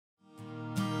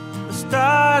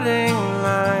starting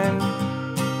line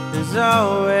is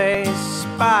always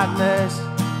spotless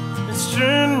and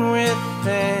strewn with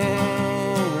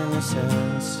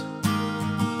innocence.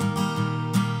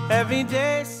 Every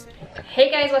day.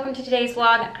 Hey guys, welcome to today's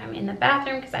vlog. I'm in the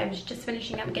bathroom because I was just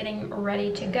finishing up getting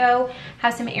ready to go.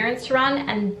 Have some errands to run,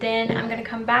 and then I'm gonna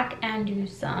come back and do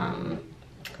some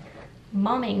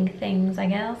momming things, I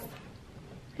guess.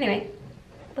 Anyway,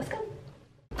 let's go.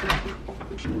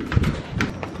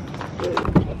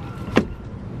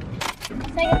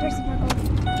 Second person circle.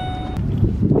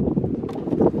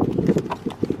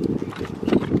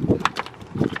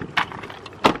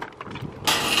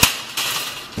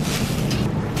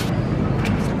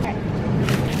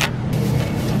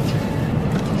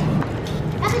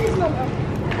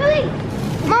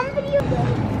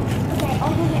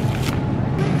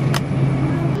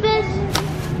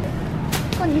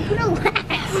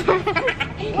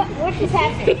 What is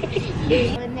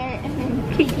happening? When they're and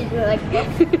then creatures are like, I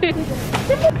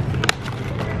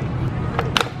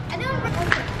don't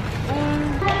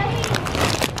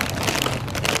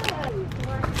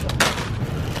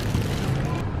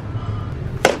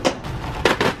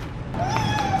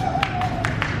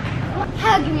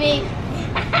hug me.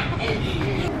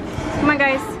 Come on,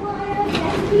 guys.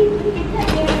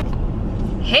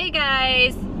 Hey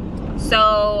guys.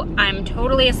 So I'm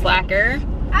totally a slacker.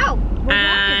 Ow.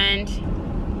 And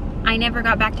I never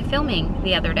got back to filming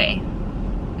the other day.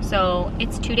 So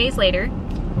it's 2 days later.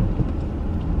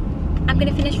 I'm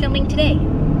gonna finish filming today.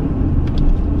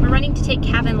 We're running to take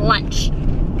Kevin lunch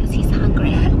because he's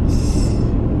hungry.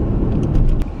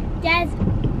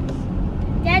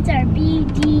 Dad's our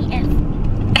BDF.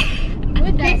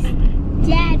 We're best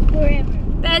dad forever.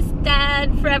 Best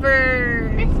dad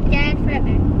forever. Best dad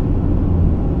forever.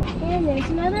 And there's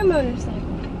another motorcycle.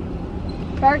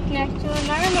 Parked next to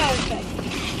another motorcycle.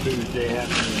 Tuesday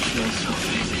afternoon feels so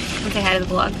busy. Let's say hi to the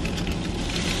vlog.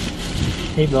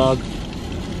 Hey vlog.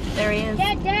 There he is.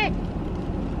 Dad.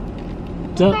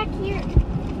 What's Come up? back here.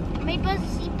 I made Buzz a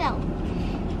seatbelt.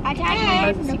 I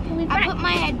put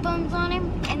my headphones on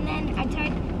him, and then I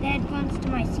tied the headphones to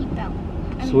my seatbelt.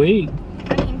 Sweet.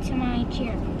 I mean, to my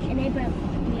chair, and they both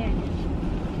yeah.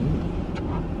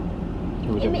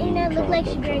 It may not look like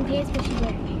she's wearing pants, but she's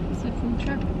wearing pants. So from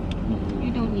truck.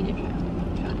 You don't need a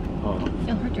truck. Oh,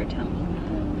 It'll hurt your tummy.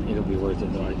 it'll be worth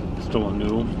it though. I stole a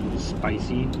noodle. It's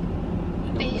spicy.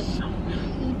 Babe,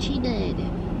 you cheated.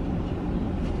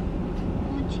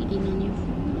 I'm cheating on your food.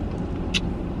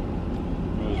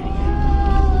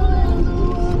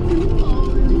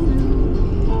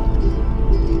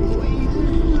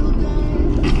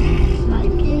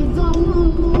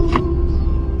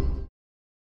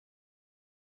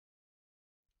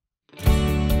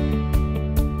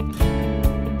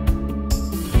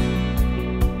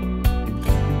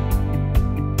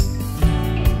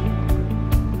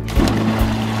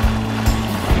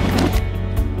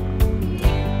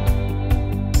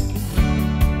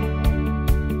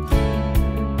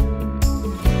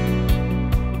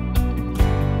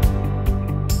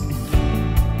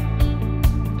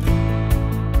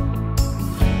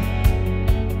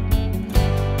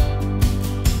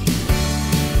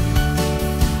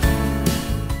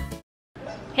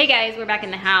 Hey guys, we're back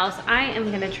in the house. I am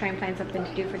gonna try and find something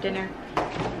to do for dinner.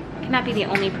 I cannot be the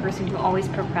only person who always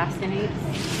procrastinates.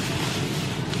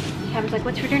 Kevin's like,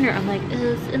 what's for dinner? I'm like,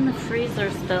 it's in the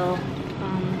freezer still.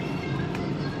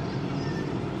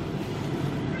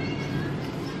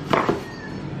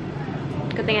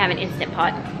 Good thing I have an Instant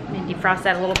Pot. I'm gonna defrost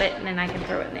that a little bit and then I can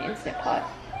throw it in the Instant Pot.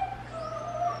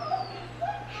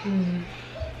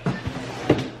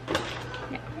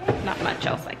 Yeah, not much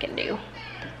else I can do.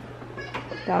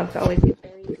 Dogs always get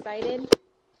very excited.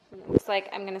 And it looks like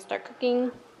I'm gonna start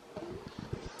cooking.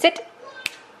 Sit.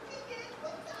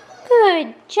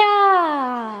 Good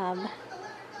job.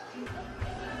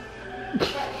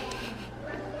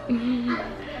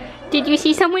 Did you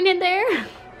see someone in there?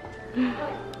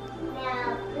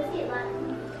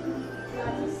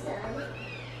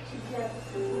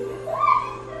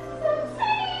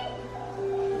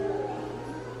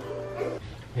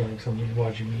 Yeah, like someone's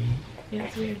watching me eat. Yeah,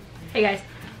 it's weird. Hey guys,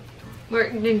 we're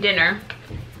eating dinner.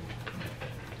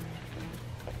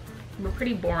 We're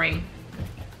pretty boring,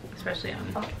 especially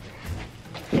on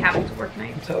Kevin's work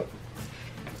night. What's up?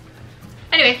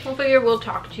 Anyway, we'll figure we'll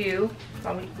talk to you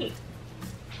while we eat.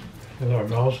 With our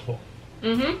mouths full.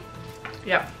 Mm-hmm.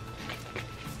 Yep.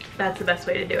 That's the best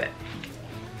way to do it.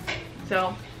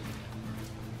 So,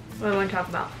 what do we want to talk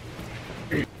about?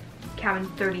 Kevin's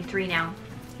 33 now.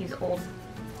 He's old.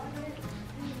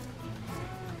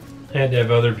 I had to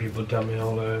have other people tell me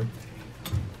all the time.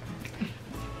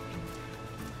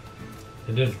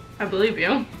 I did. I believe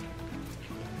you.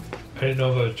 I didn't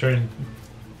know if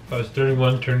I was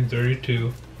 31, turning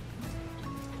 32.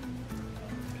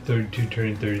 32,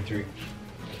 turning 33.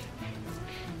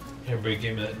 Everybody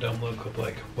gave me that dumb look of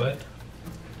like, what?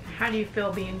 How do you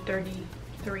feel being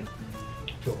 33? I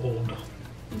feel old.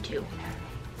 Me too.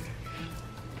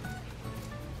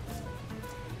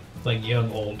 Like young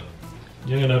old.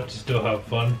 Young enough to still have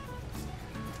fun.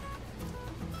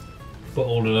 But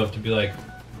old enough to be like,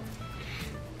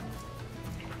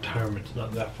 retirement's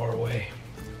not that far away.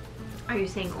 Are you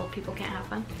saying old people can't have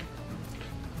fun?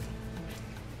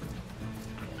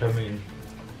 I mean,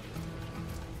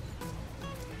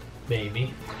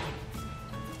 maybe.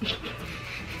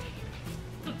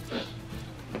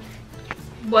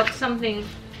 What's something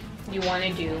you want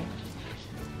to do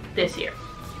this year?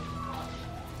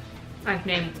 Like,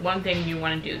 name one thing you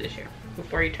want to do this year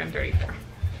before you turn 34.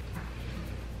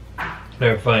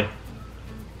 Alright, fine.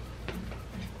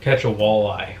 Catch a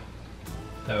walleye.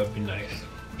 That would be nice.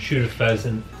 Shoot a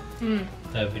pheasant.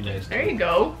 That would be nice. There you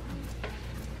go.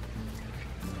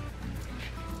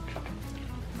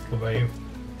 What about you?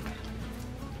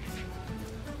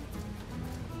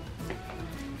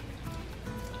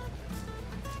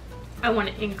 I want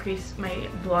to increase my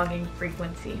vlogging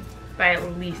frequency by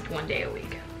at least 1 day a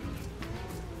week.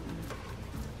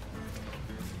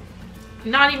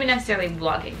 Not even necessarily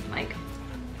vlogging, like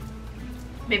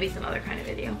maybe some other kind of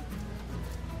video.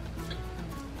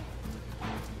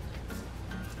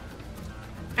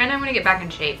 And I want to get back in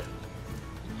shape.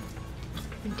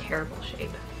 In terrible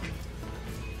shape.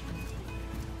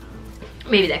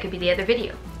 Maybe that could be the other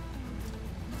video.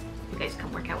 You guys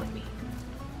come work out with me.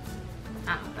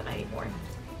 I don't know, but I'd be bored.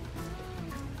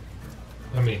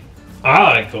 I mean, I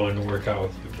like going to work out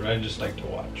with you, but I just like to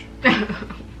watch.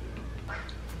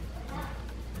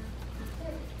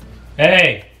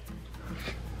 Hey!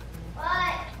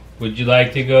 What? Would you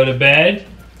like to go to bed?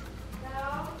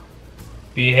 No.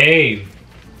 Behave.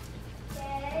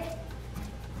 Okay.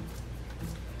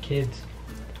 Kids.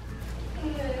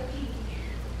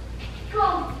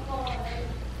 Come on.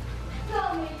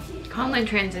 Come here. Conlon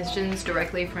transitions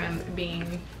directly from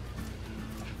being,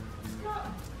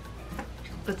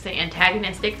 let's say,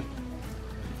 antagonistic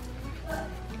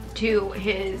to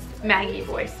his Maggie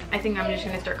voice. I think I'm just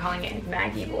going to start calling it his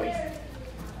Maggie voice.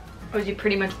 Or he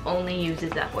pretty much only uses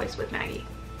that voice with Maggie.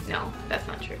 No, that's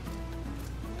not true.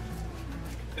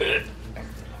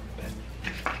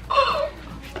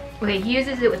 Okay, he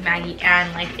uses it with Maggie,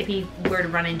 and like if he were to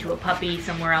run into a puppy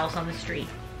somewhere else on the street,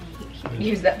 he'd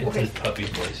use that It's voice. his puppy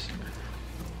voice.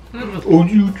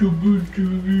 Mm-hmm.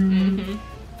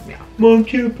 Yeah. Mom,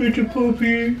 can't pet a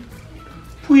puppy.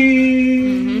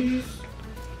 Please.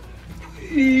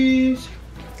 Please.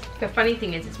 The funny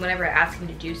thing is whenever I ask him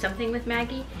to do something with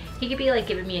Maggie, he could be like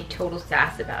giving me a total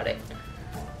sass about it.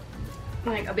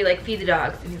 Like, I'll be like, feed the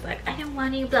dogs. And he's like, I don't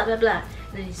want to, blah, blah, blah.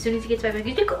 And then as soon as he gets by Maggie,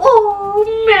 he's like,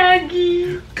 oh,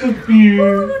 Maggie. Come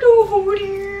here.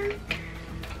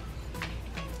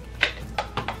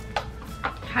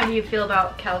 How do you feel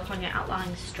about California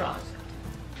outlawing straws?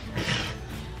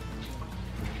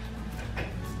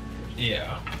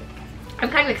 Yeah. I'm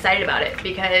kind of excited about it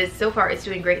because so far it's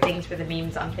doing great things for the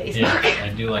memes on Facebook. Yeah, I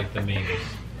do like the memes.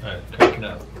 Cracking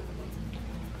up.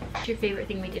 What's your favorite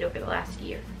thing we did over the last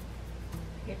year?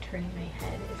 You're turning my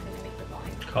head is going to make the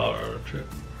volume. Colorado trip.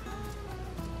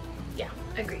 Yeah,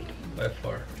 agreed. By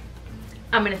far.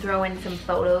 I'm going to throw in some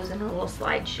photos and a little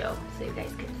slideshow so you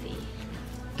guys can see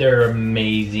They're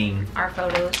amazing. our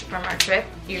photos from our trip.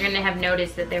 You're going to have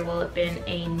noticed that there will have been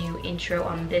a new intro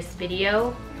on this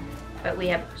video, but we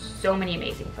have so many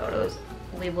amazing photos.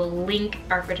 We will link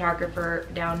our photographer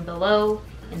down below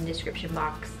in the description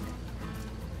box.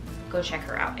 Go check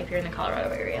her out if you're in the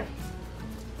Colorado area.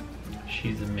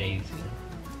 She's amazing.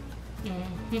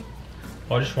 Mm-hmm.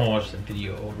 I just want to watch the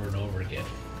video over and over again.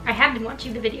 I have been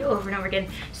watching the video over and over again.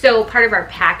 So part of our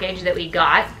package that we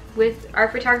got with our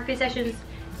photography sessions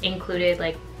included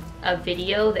like a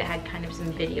video that had kind of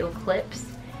some video clips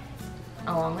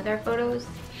along with our photos.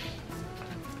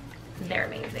 They're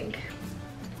amazing.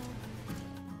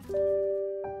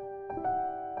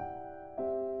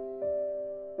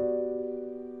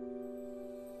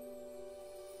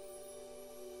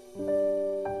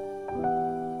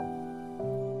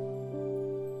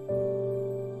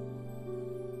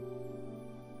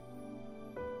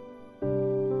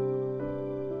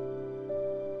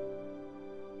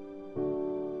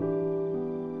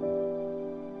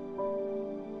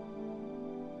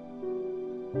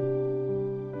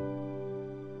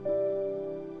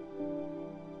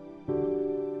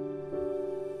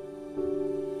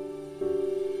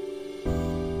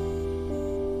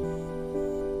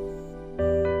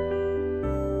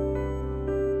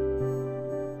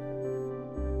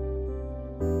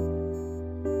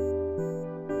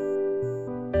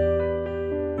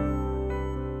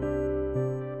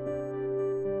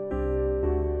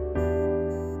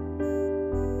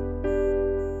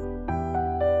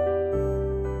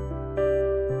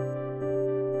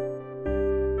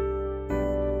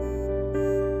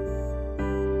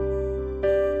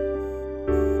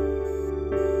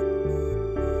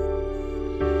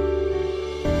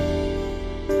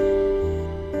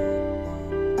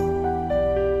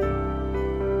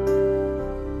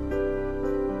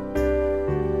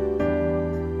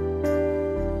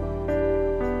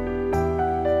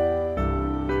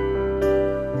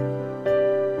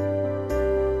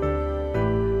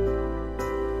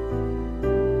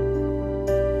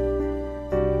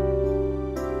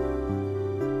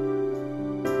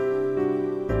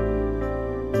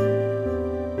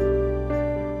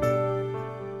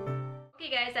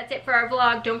 That's it for our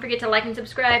vlog. Don't forget to like and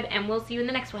subscribe, and we'll see you in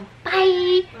the next one.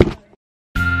 Bye!